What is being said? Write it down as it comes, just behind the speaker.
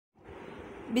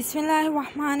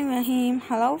Bismillahirrahmanirrahim.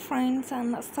 Hello friends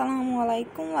and assalamu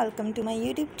alaikum. Welcome to my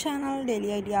YouTube channel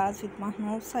Daily Ideas with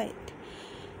Mahmoud Said.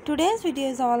 Today's video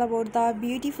is all about the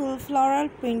beautiful floral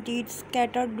printed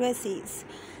scattered dresses.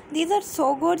 These are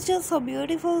so gorgeous, so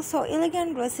beautiful, so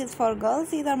elegant dresses for girls.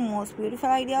 These are most beautiful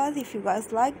ideas. If you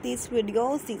guys like these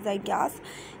videos, these ideas,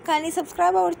 kindly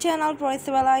subscribe our channel, press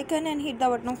the bell icon and hit the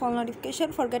button for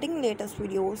notification for getting latest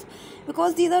videos.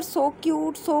 Because these are so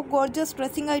cute, so gorgeous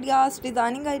dressing ideas,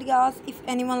 designing ideas. If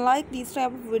anyone like these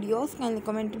type of videos, kindly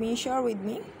comment me, share with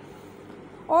me.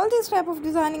 All these type of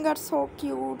designing are so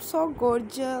cute, so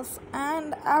gorgeous,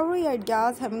 and every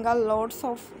ideas having a lots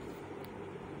of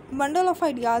bundle of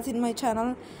ideas in my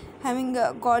channel, having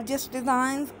gorgeous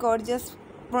designs, gorgeous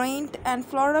print and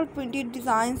floral printed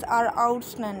designs are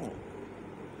outstanding.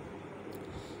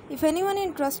 If anyone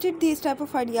interested these type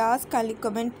of ideas, kindly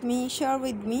comment me, share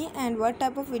with me, and what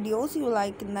type of videos you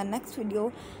like in the next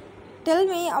video. Tell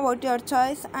me about your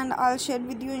choice and I'll share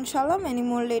with you inshallah many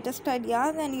more latest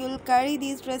ideas, and you'll carry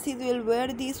these dresses, you'll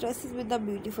wear these dresses with the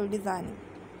beautiful designing.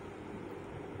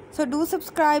 So do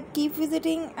subscribe, keep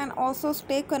visiting, and also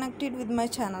stay connected with my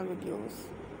channel videos.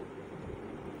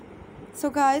 So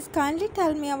guys, kindly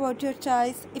tell me about your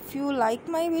choice. If you like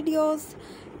my videos,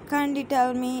 kindly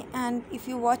tell me, and if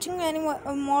you're watching any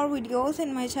more videos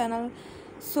in my channel,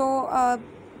 so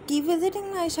keep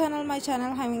visiting my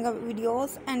channel having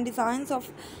videos and designs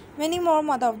of many more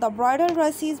of the bridal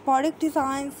dresses, boutique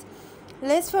designs,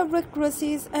 lace fabric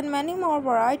dresses, and many more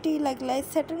variety like lace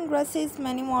satin dresses,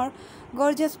 many more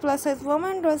gorgeous plus size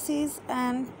women dresses,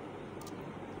 and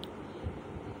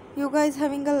you guys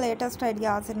having the latest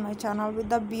ideas in my channel with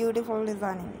the beautiful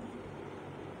designing.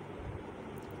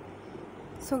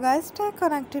 So guys, stay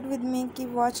connected with me, keep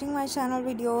watching my channel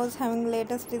videos, having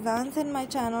latest designs in my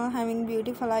channel, having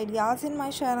beautiful ideas in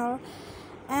my channel,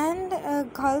 and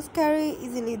girls carry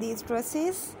easily these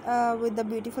dresses with the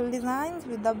beautiful designs,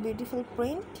 with the beautiful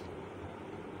print.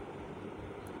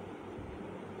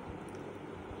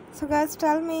 So guys,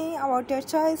 tell me about your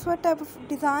choice, what type of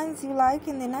designs you like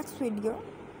in the next video.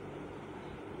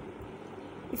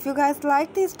 If you guys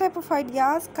like this type of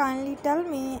ideas, kindly tell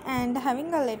me, and having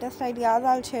the latest ideas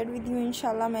I'll share with you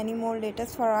inshallah many more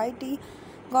latest variety,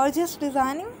 gorgeous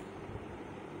designing.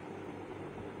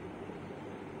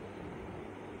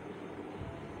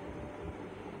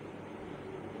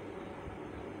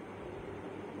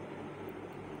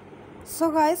 So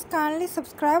guys, kindly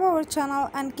subscribe our channel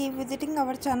and keep visiting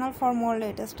our channel for more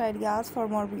latest ideas, for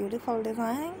more beautiful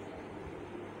designing.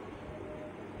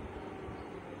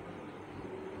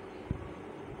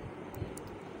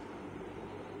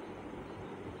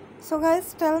 So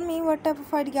guys, tell me what type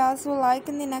of ideas you like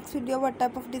in the next video, what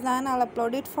type of design I'll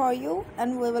upload it for you,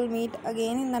 and we will meet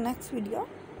again in the next video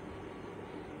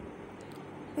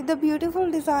with the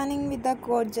beautiful designing, with the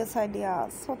gorgeous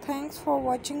ideas. So thanks for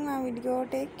watching my video.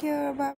 Take care. Bye.